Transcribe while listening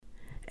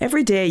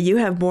Every day you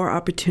have more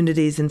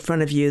opportunities in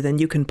front of you than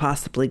you can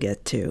possibly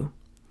get to.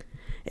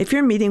 If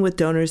you're meeting with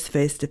donors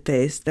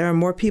face-to-face, there are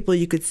more people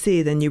you could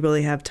see than you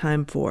really have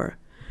time for,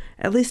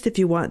 at least if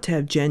you want to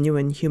have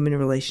genuine human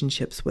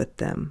relationships with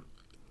them.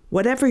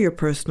 Whatever your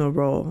personal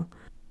role,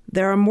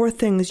 there are more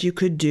things you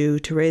could do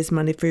to raise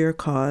money for your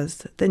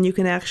cause than you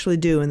can actually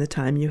do in the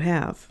time you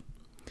have.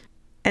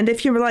 And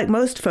if you're like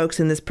most folks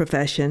in this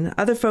profession,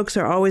 other folks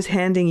are always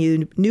handing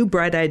you new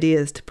bright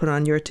ideas to put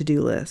on your to-do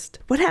list.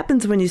 What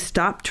happens when you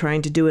stop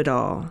trying to do it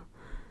all?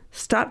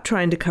 Stop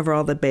trying to cover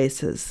all the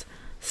bases.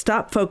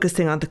 Stop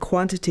focusing on the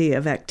quantity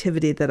of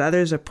activity that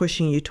others are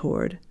pushing you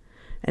toward,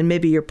 and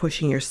maybe you're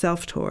pushing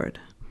yourself toward.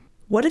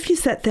 What if you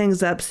set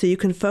things up so you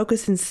can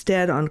focus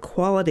instead on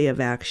quality of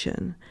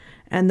action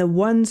and the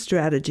one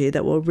strategy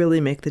that will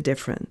really make the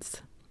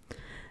difference?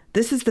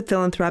 This is The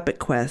Philanthropic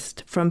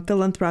Quest from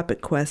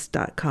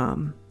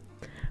philanthropicquest.com.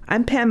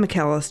 I'm Pam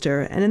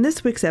McAllister, and in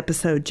this week's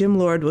episode, Jim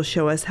Lord will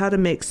show us how to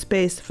make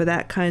space for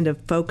that kind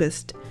of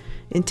focused,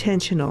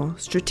 intentional,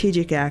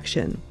 strategic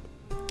action.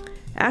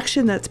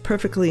 Action that's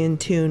perfectly in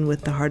tune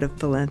with the heart of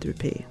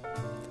philanthropy.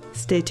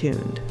 Stay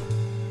tuned.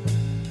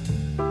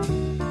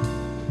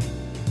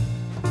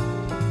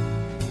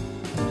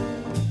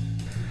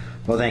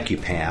 Well, thank you,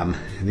 Pam.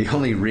 The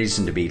only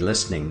reason to be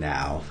listening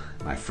now,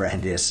 my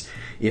friend, is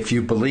if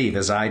you believe,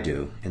 as I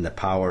do, in the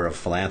power of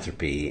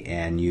philanthropy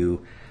and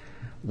you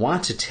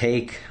want to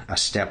take a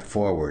step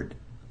forward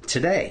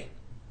today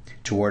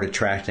toward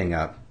attracting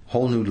a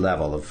whole new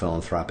level of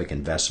philanthropic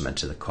investment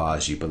to the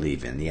cause you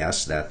believe in.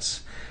 Yes,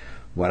 that's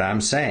what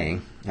I'm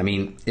saying. I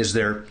mean, is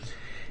there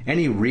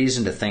any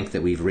reason to think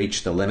that we've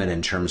reached the limit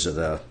in terms of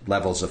the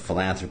levels of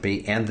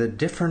philanthropy and the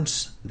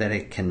difference that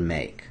it can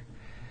make?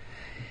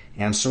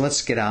 And so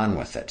let's get on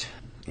with it.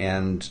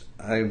 And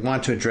I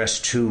want to address,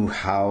 too,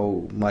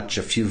 how much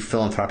a few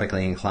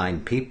philanthropically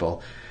inclined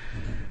people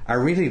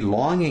are really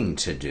longing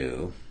to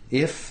do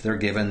if they're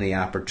given the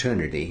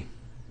opportunity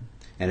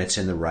and it's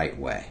in the right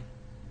way.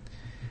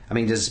 I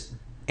mean, does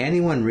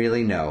anyone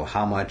really know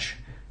how much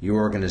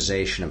your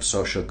organization of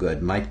social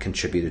good might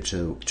contribute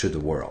to the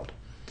world?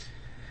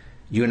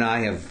 You and I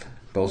have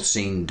both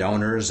seen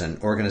donors and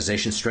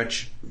organizations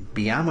stretch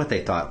beyond what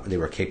they thought they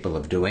were capable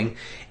of doing,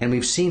 and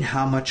we've seen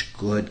how much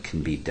good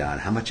can be done,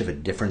 how much of a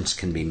difference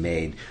can be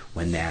made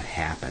when that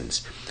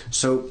happens.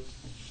 So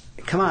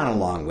come on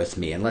along with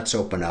me and let's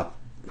open up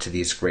to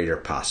these greater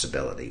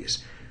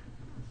possibilities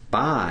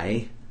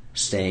by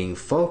staying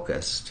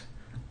focused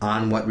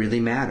on what really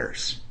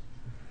matters.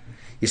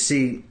 You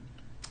see,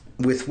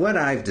 with what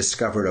I've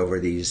discovered over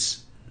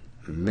these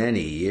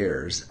many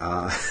years,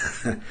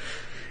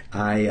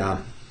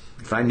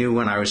 if I knew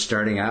when I was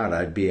starting out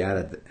I'd be at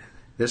it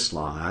this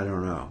long, I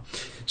don't know.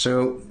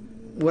 So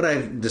what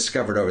I've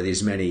discovered over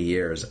these many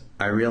years,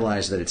 I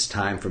realized that it's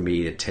time for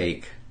me to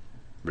take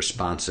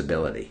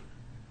responsibility.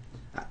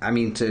 I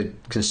mean, to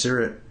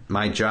consider it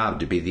my job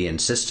to be the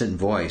insistent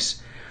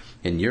voice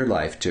in your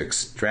life to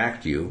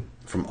extract you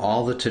from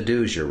all the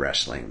to-dos you're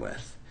wrestling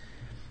with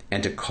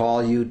and to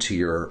call you to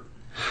your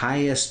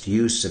highest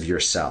use of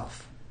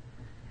yourself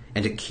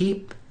and to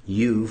keep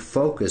you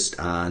focused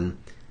on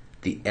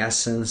the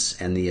essence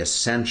and the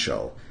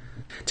essential.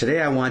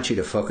 Today I want you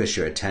to focus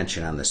your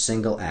attention on the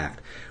single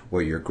act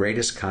where your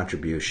greatest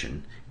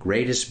contribution,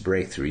 greatest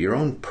breakthrough, your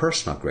own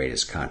personal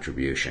greatest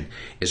contribution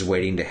is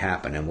waiting to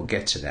happen, and we'll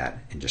get to that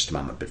in just a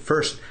moment. But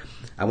first,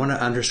 I want to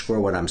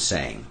underscore what I'm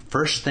saying.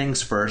 First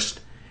things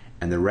first,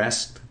 and the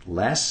rest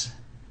less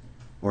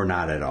or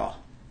not at all.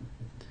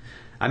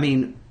 I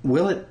mean,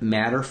 will it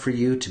matter for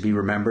you to be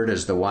remembered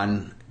as the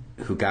one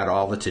who got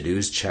all the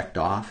to-dos checked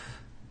off?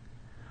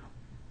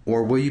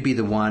 Or will you be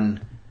the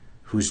one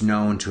who's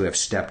known to have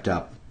stepped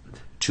up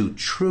to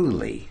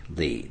truly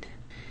lead?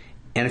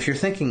 And if you're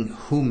thinking,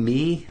 who,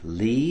 me,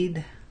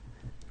 lead?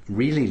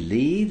 Really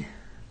lead?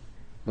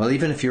 Well,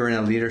 even if you're in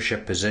a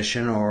leadership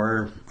position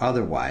or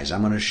otherwise,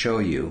 I'm going to show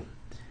you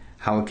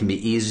how it can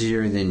be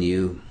easier than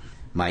you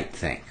might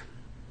think.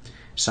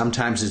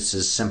 Sometimes it's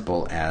as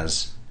simple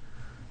as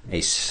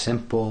a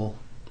simple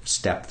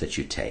step that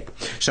you take.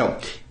 So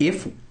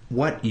if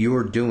what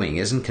you're doing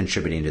isn't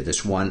contributing to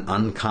this one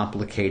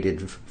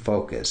uncomplicated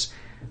focus,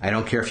 I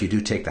don't care if you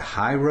do take the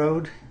high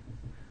road,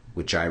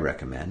 which I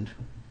recommend,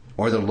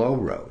 or the low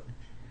road.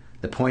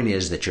 The point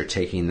is that you're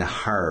taking the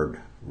hard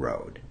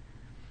road.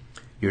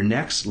 Your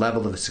next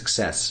level of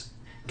success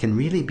can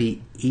really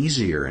be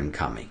easier in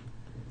coming.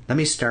 Let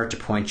me start to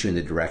point you in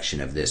the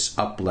direction of this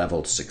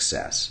up-leveled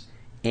success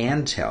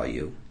and tell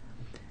you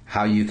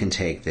how you can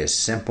take this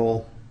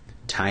simple,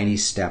 tiny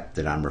step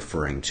that I'm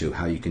referring to,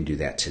 how you can do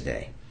that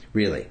today.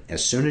 Really,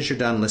 as soon as you're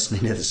done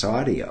listening to this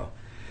audio,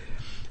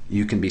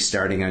 you can be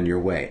starting on your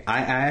way. I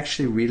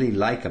actually really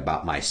like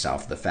about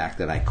myself the fact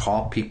that I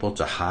call people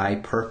to high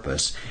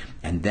purpose,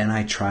 and then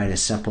I try to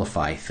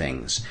simplify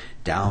things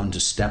down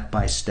to step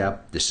by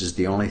step. This is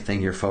the only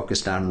thing you're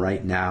focused on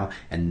right now,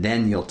 and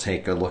then you'll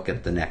take a look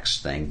at the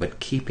next thing,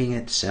 but keeping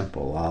it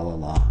simple all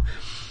along.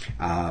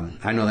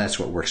 I know that's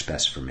what works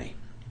best for me.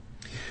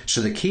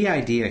 So the key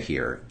idea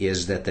here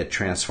is that the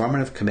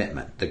transformative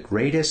commitment, the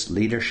greatest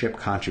leadership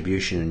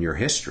contribution in your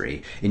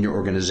history, in your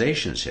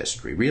organization's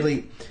history,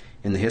 really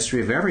in the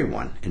history of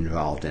everyone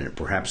involved in it,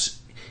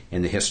 perhaps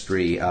in the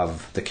history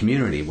of the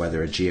community,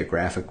 whether a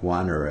geographic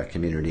one or a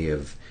community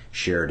of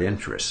shared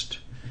interest.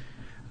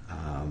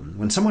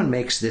 When someone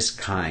makes this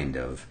kind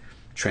of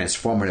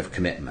transformative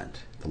commitment,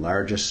 the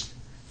largest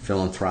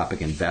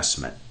philanthropic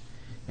investment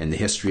in the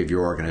history of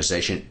your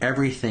organization,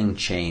 everything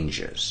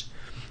changes.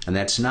 And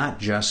that's not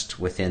just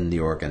within the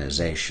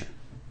organization.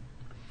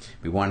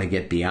 We want to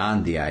get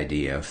beyond the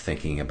idea of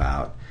thinking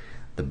about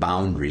the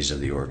boundaries of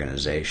the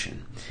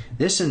organization.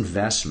 This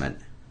investment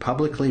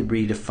publicly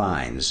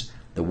redefines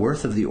the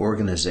worth of the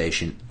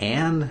organization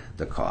and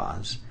the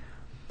cause,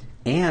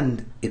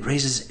 and it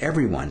raises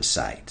everyone's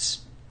sights,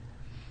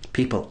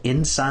 people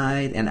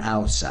inside and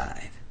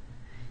outside.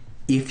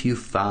 If you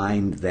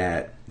find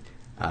that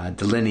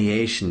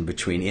delineation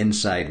between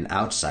inside and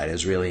outside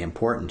is really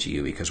important to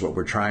you, because what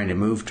we're trying to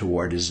move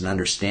toward is an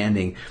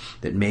understanding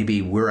that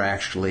maybe we're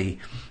actually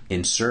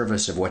in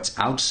service of what's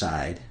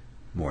outside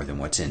more than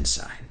what's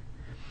inside.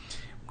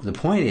 The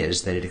point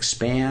is that it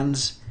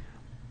expands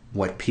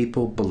what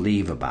people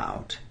believe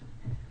about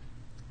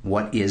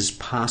what is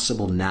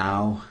possible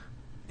now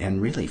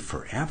and really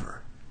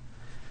forever.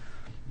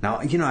 Now,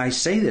 I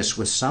say this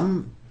with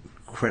some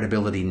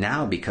credibility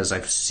now because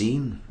I've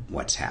seen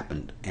what's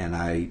happened, and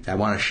I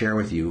want to share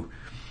with you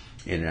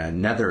at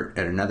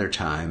another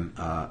time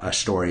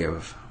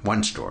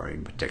one story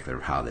in particular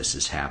of how this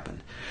has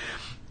happened.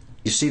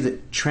 You see, the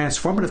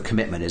transformative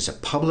commitment is a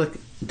public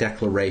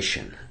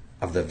declaration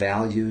of the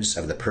values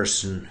of the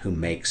person who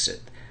makes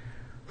it,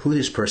 who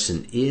this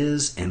person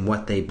is and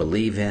what they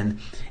believe in,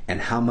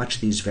 and how much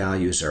these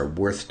values are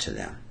worth to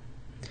them.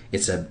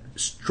 It's a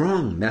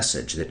strong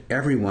message that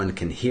everyone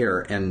can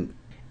hear, and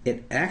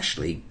it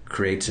actually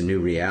creates a new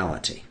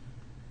reality.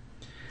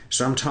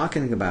 So I'm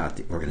talking about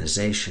the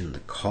organization, the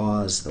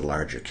cause, the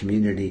larger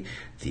community,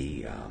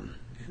 the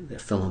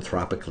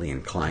philanthropically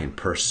inclined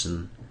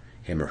person,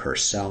 him or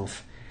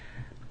herself.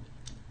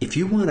 If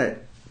you want to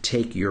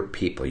take your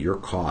people, your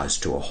cause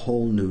to a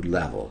whole new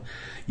level,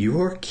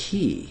 your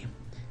key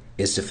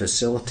is to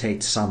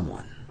facilitate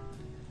someone,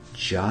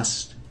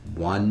 just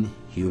one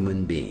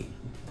human being,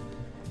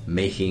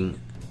 making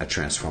a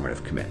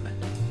transformative commitment.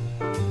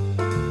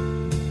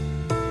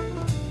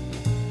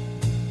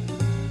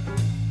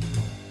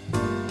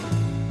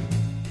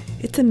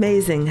 It's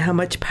amazing how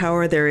much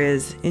power there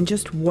is in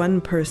just one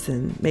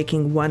person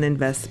making one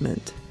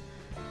investment.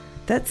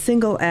 That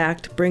single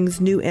act brings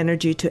new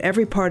energy to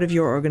every part of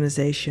your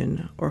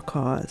organization or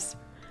cause.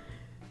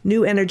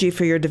 New energy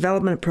for your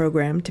development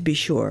program, to be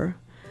sure,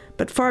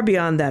 but far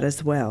beyond that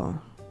as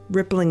well,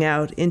 rippling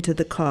out into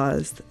the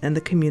cause and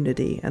the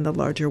community and the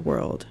larger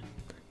world.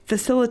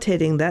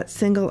 Facilitating that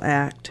single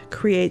act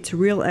creates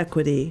real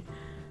equity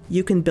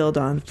you can build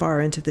on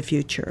far into the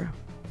future.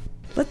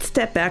 Let's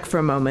step back for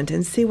a moment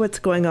and see what's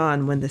going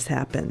on when this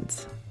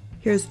happens.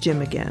 Here's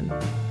Jim again.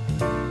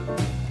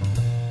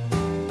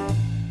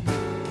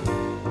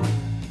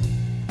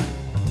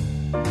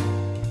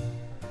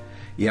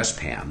 Yes,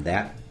 Pam,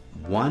 that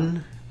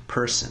one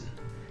person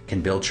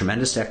can build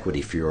tremendous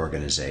equity for your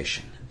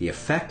organization. The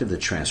effect of the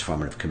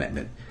transformative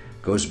commitment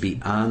goes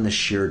beyond the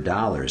sheer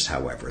dollars,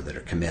 however, that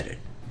are committed.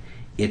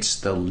 It's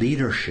the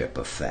leadership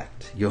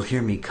effect. You'll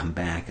hear me come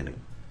back and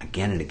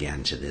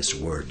again to this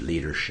word,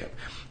 leadership.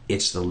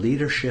 It's the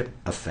leadership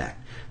effect,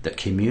 the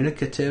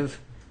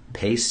communicative,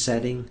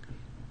 pace-setting,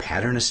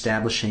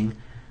 pattern-establishing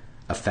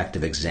effect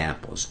of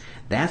examples.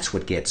 That's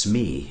what gets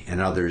me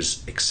and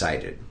others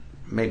excited,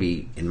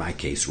 maybe in my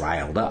case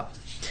riled up,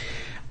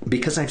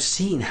 because I've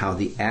seen how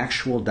the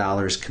actual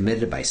dollars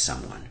committed by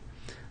someone,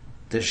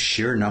 the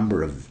sheer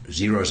number of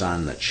zeros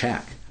on the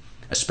check,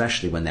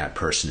 especially when that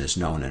person is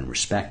known and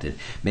respected,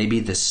 may be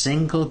the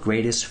single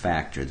greatest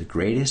factor, the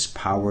greatest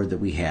power that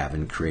we have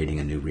in creating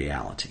a new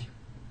reality.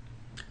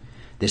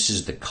 This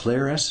is the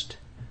clearest,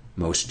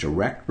 most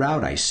direct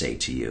route, I say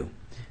to you,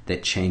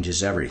 that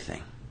changes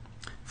everything,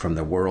 from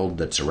the world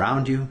that's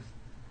around you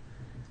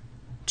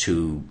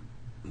to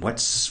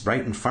what's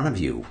right in front of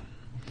you,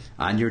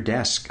 on your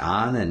desk,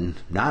 on and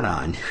not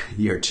on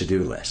your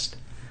to-do list.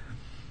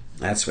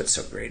 That's what's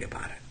so great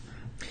about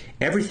it.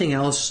 Everything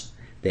else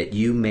that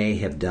you may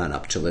have done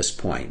up to this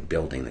point,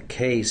 building the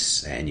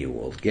case,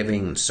 annual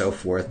giving, and so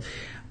forth,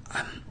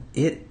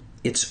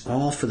 it's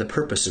all for the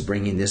purpose of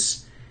bringing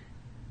this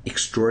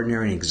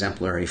extraordinary and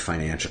exemplary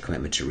financial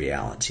commitment to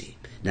reality.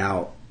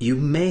 Now, you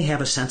may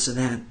have a sense of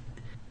that,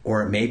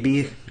 or it may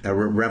be a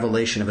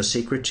revelation of a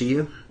secret to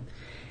you.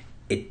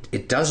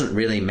 It doesn't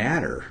really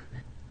matter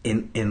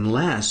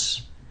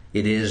unless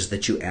it is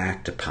that you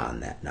act upon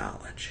that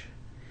knowledge.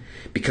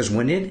 Because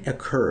when it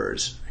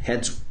occurs,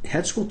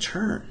 heads will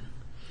turn.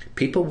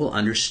 People will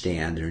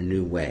understand in a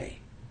new way.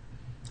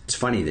 It's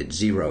funny that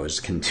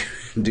zeros can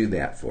do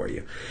that for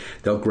you.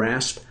 They'll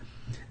grasp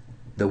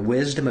the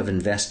wisdom of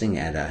investing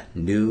at a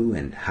new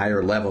and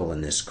higher level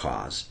in this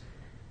cause,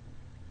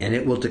 and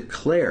it will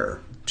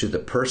declare to the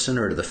person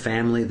or to the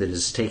family that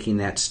is taking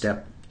that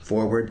step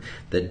forward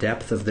the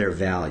depth of their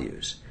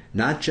values,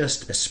 not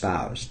just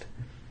espoused,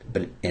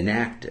 but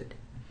enacted,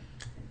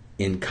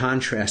 in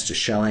contrast to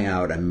shelling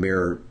out a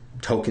mere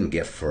token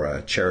gift for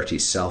a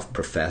charity's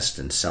self-professed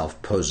and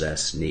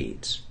self-possessed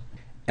needs.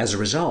 As a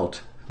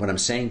result, what I'm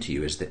saying to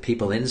you is that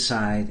people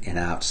inside and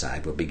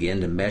outside will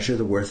begin to measure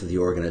the worth of the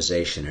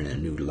organization in a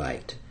new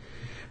light.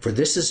 For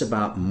this is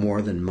about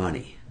more than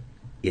money.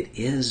 It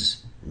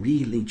is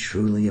really,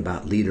 truly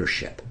about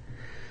leadership.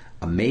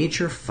 A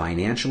major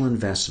financial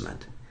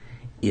investment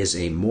is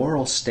a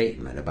moral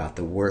statement about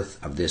the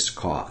worth of this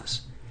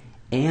cause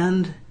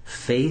and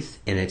faith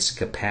in its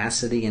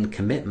capacity and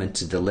commitment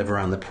to deliver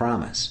on the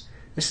promise.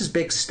 This is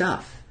big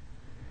stuff.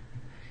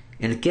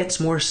 And it gets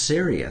more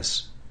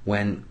serious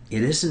when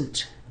it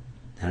isn't,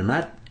 and I'm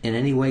not in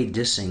any way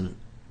dissing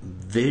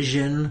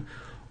vision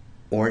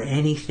or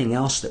anything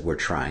else that we're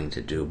trying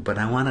to do, but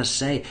I want to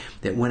say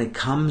that when it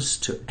comes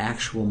to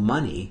actual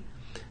money,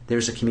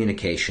 there's a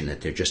communication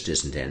that there just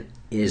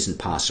isn't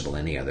possible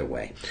any other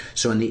way.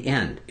 So in the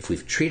end, if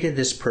we've treated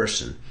this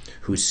person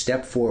who's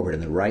stepped forward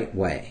in the right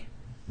way,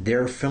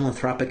 their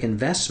philanthropic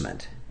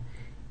investment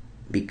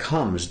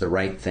becomes the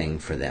right thing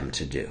for them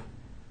to do.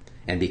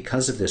 And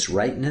because of this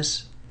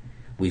rightness,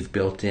 we've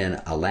built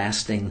in a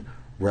lasting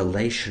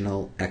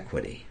relational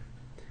equity.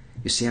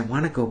 You see, I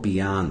want to go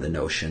beyond the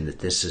notion that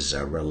this is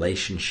a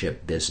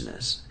relationship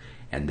business,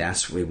 and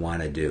that's what we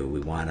want to do. We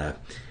want to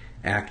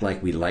act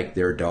like we like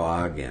their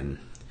dog, and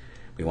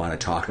we want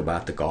to talk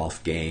about the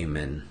golf game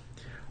and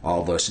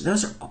all those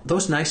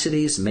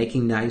niceties,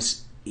 making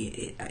nice.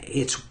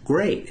 It's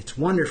great. It's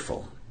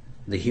wonderful,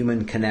 the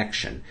human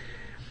connection.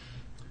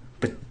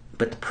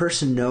 But the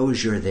person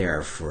knows you're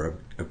there for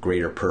a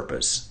greater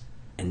purpose.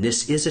 And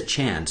this is a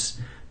chance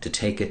to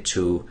take it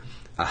to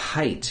a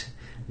height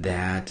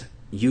that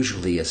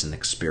usually isn't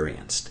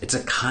experienced. It's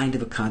a kind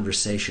of a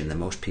conversation that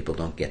most people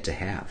don't get to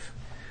have,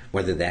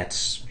 whether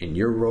that's in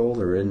your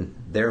role or in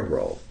their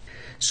role.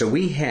 So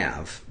we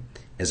have,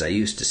 as I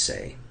used to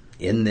say,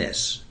 in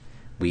this,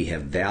 we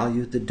have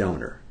valued the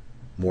donor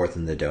more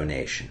than the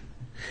donation.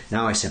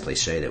 Now I simply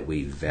say that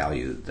we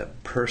value the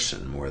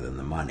person more than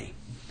the money.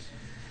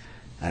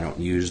 I don't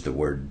use the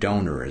word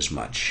donor as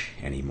much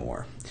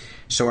anymore.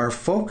 So our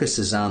focus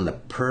is on the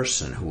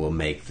person who will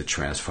make the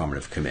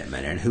transformative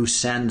commitment and who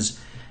sends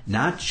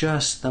not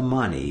just the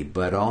money,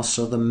 but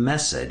also the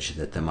message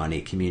that the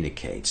money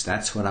communicates.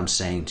 That's what I'm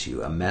saying to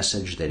you, a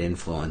message that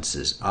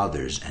influences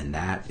others, and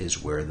that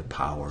is where the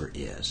power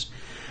is.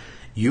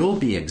 You'll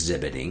be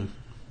exhibiting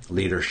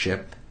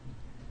leadership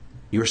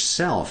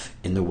yourself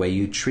in the way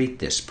you treat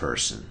this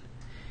person.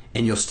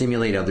 And you'll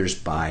stimulate others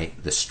by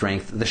the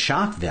strength, the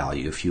shock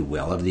value, if you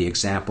will, of the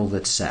example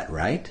that's set,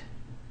 right?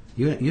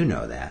 You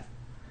know that.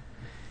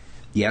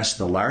 Yes,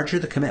 the larger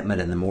the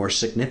commitment and the more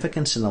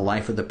significance in the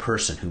life of the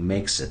person who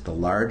makes it, the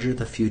larger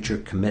the future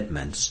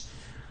commitments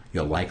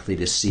you're likely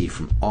to see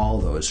from all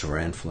those who are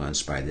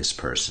influenced by this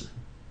person.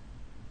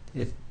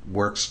 It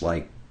works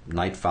like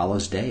night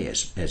follows day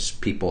as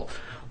people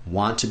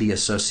want to be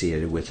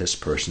associated with this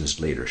person's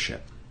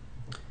leadership.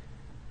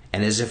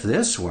 And as if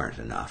this weren't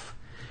enough,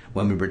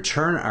 when we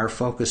return our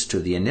focus to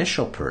the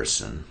initial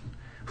person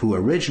who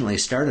originally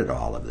started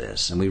all of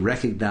this, and we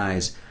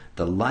recognize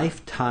the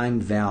lifetime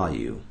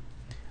value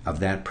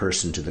of that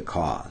person to the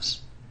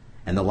cause,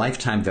 and the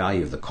lifetime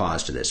value of the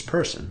cause to this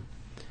person,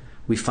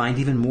 we find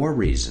even more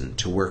reason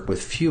to work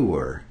with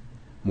fewer,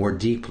 more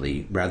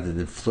deeply, rather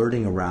than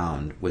flirting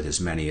around with as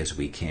many as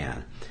we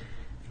can.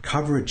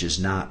 Coverage is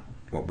not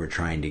what we're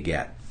trying to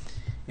get,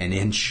 an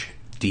inch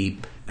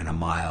deep and a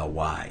mile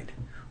wide.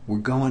 We're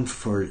going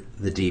for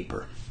the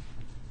deeper.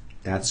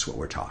 That's what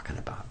we're talking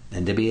about.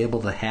 And to be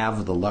able to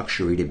have the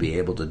luxury to be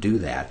able to do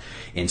that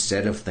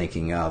instead of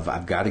thinking of,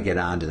 I've got to get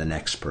on to the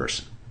next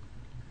person.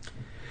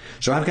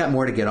 So I've got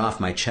more to get off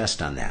my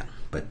chest on that,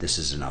 but this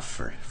is enough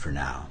for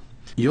now.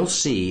 You'll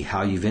see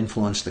how you've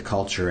influenced the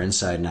culture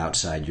inside and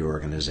outside your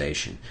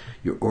organization.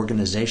 Your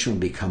organization will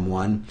become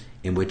one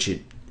in which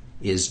it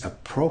is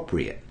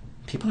appropriate.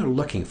 People are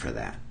looking for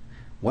that.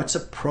 What's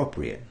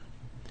appropriate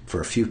for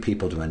a few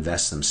people to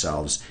invest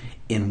themselves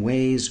in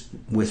ways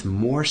with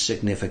more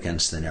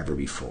significance than ever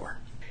before?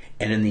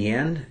 And in the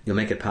end, you'll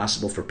make it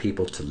possible for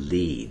people to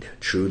lead,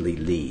 truly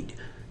lead.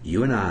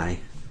 You and I,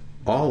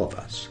 all of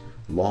us,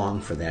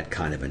 long for that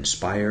kind of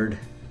inspired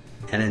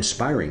and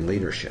inspiring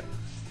leadership.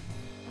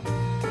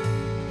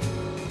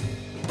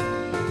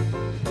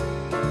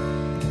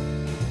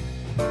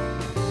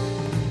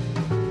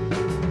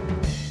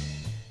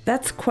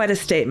 That's quite a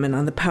statement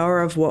on the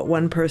power of what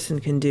one person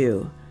can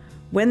do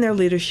when their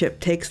leadership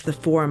takes the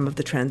form of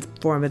the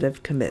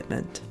transformative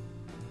commitment.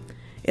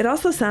 It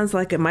also sounds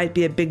like it might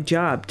be a big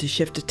job to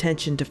shift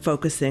attention to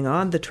focusing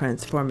on the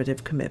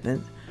transformative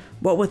commitment,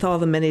 what with all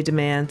the many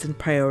demands and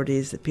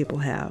priorities that people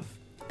have,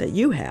 that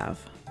you have.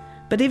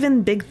 But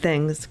even big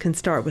things can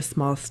start with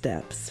small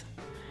steps.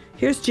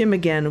 Here's Jim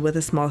again with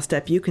a small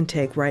step you can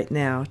take right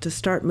now to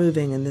start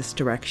moving in this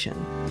direction.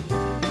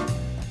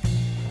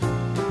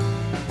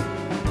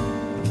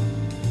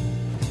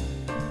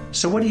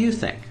 So what do you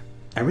think?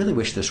 I really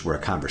wish this were a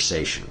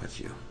conversation with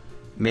you.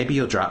 maybe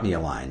you'll drop me a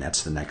line.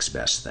 That's the next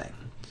best thing.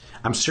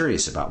 I'm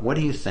serious about, what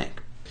do you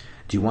think?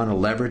 Do you want to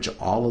leverage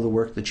all of the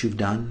work that you've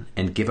done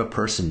and give a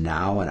person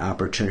now an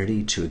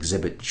opportunity to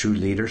exhibit true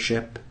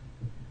leadership?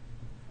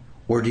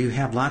 Or do you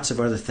have lots of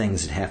other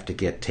things that have to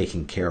get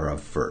taken care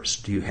of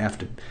first? Do you have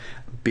to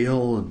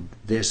build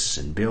this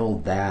and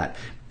build that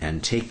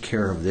and take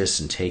care of this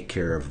and take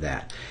care of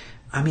that?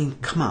 I mean,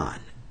 come on.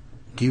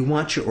 Do you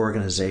want your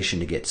organization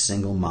to get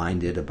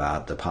single-minded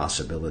about the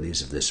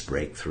possibilities of this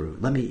breakthrough?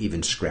 Let me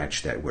even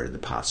scratch that word, the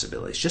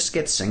possibilities. Just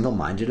get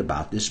single-minded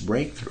about this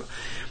breakthrough.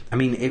 I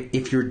mean,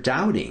 if you're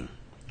doubting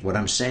what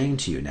I'm saying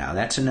to you now,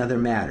 that's another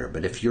matter.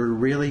 But if you're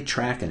really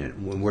tracking it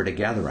when we're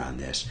together on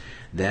this,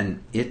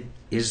 then it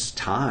is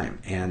time.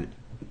 And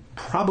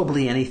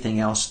probably anything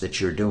else that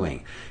you're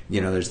doing.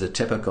 There's the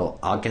typical,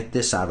 I'll get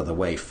this out of the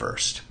way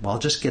first. Well, I'll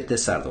just get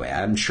this out of the way.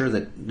 I'm sure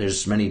that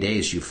there's many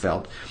days you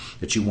felt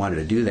that you wanted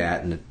to do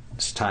that, and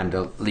it's time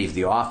to leave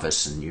the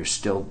office, and you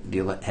still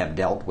have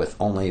dealt with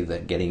only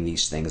getting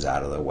these things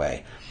out of the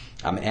way.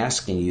 I'm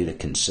asking you to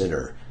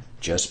consider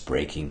just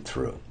breaking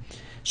through.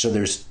 So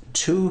there's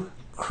two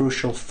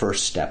crucial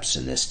first steps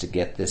in this to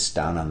get this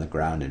down on the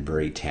ground and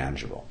very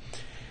tangible.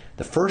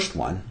 The first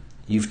one,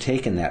 you've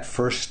taken that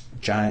first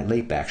giant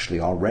leap actually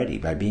already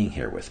by being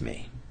here with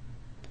me.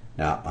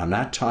 Now, I'm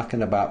not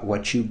talking about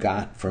what you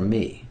got from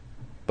me,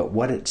 but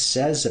what it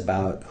says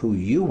about who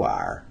you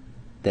are,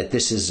 that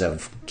this is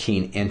of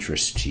keen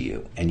interest to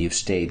you and you've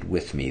stayed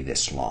with me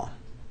this long.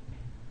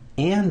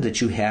 And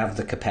that you have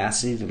the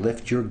capacity to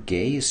lift your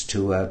gaze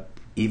to an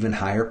even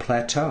higher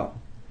plateau.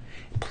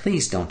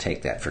 Please don't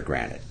take that for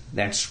granted.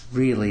 That's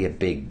really a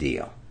big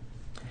deal.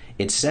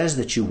 It says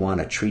that you want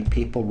to treat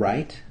people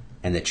right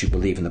and that you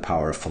believe in the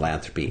power of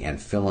philanthropy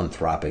and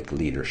philanthropic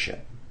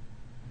leadership.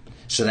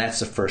 So that's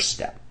the first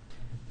step.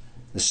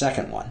 The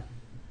second one,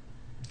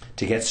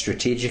 to get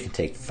strategic and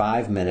take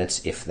 5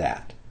 minutes, if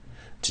that,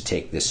 to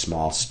take this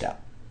small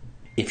step.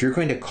 If you're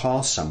going to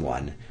call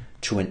someone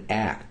to an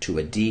act, to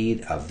a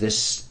deed of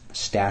this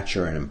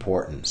stature and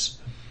importance,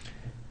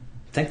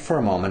 think for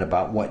a moment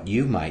about what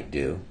you might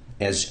do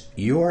as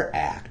your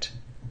act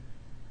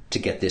to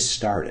get this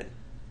started.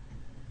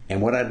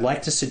 And what I'd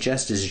like to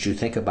suggest is you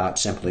think about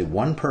simply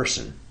one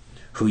person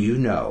who you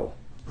know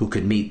who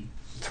could meet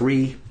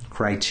 3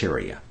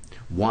 criteria.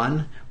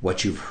 1,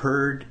 what you've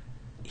heard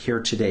here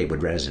today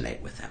would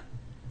resonate with them.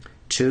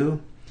 2,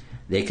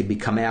 they could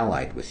become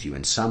allied with you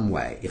in some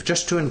way, if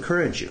just to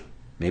encourage you.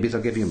 Maybe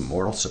they'll give you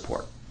moral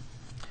support.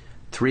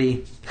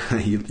 3,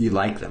 you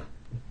like them.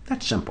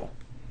 That's simple.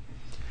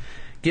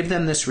 Give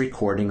them this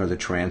recording or the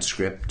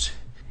transcript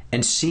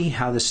and see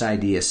how this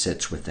idea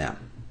sits with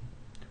them.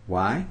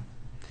 Why?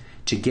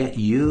 To get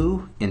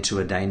you into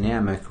a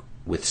dynamic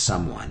with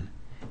someone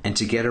and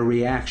to get a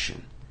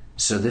reaction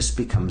so this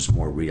becomes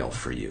more real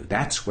for you.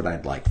 That's what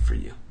I'd like for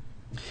you.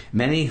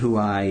 Many who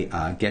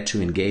I get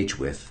to engage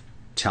with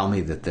tell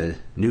me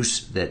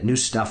that new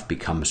stuff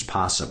becomes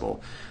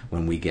possible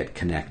when we get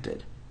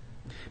connected.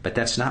 But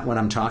that's not what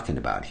I'm talking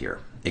about here,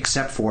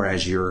 except for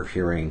as you're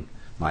hearing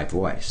my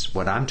voice.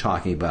 What I'm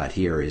talking about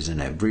here is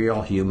in a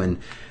real human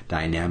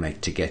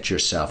dynamic to get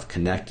yourself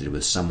connected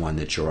with someone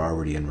that you're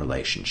already in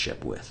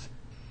relationship with.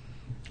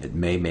 It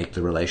may make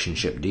the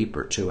relationship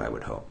deeper too, I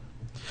would hope.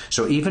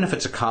 So even if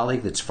it's a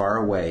colleague that's far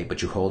away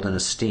but you hold in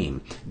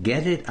esteem,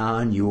 get it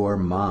on your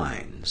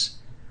minds.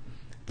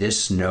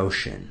 This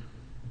notion,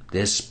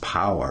 this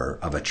power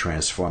of a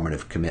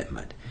transformative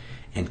commitment,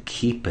 and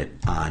keep it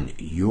on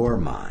your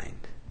mind.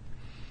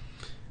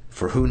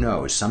 For who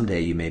knows,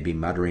 someday you may be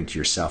muttering to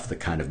yourself the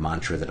kind of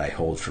mantra that I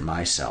hold for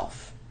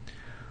myself.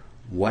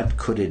 What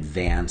could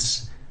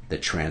advance the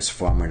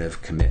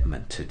transformative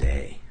commitment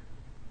today?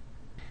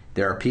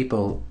 There are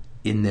people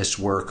in this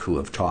work who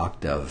have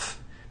talked of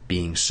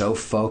being so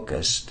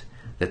focused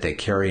that they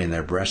carry in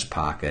their breast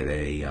pocket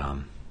a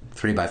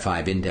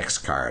 3x5 index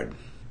card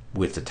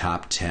with the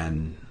top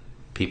 10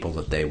 people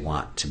that they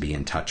want to be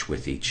in touch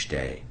with each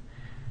day.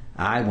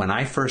 When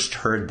I first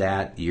heard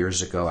that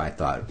years ago, I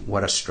thought,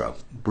 what a stroke.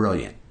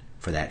 Brilliant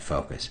for that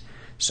focus.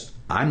 So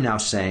I'm now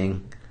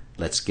saying,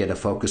 let's get a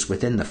focus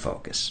within the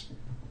focus.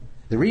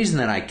 The reason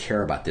that I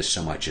care about this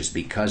so much is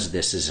because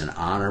this is an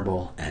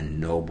honorable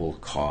and noble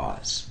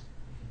cause.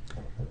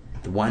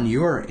 The one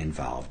you're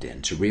involved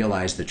in, to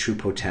realize the true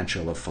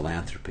potential of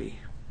philanthropy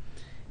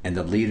and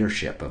the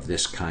leadership of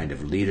this kind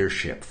of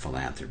leadership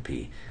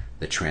philanthropy,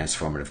 the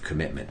transformative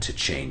commitment to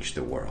change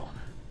the world.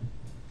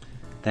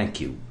 Thank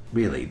you,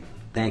 really,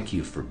 thank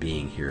you for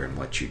being here and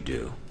what you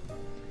do,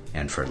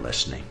 and for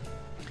listening.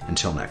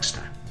 Until next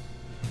time.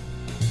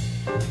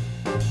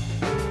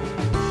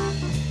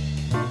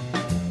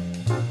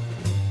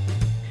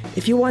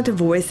 If you want a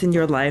voice in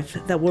your life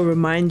that will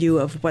remind you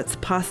of what's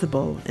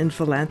possible in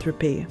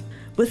philanthropy,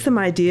 with some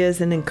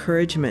ideas and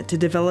encouragement to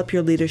develop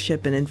your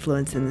leadership and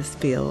influence in this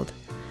field,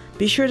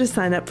 be sure to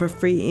sign up for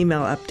free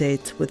email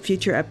updates with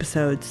future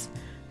episodes,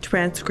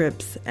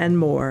 transcripts, and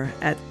more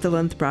at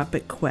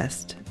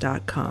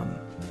philanthropicquest.com.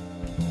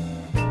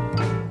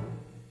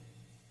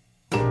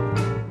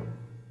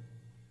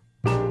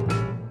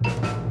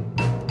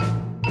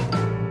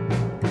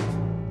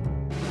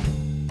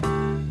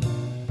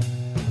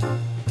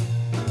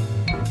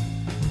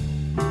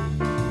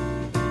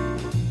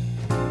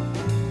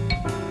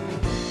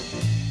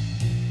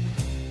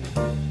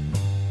 you.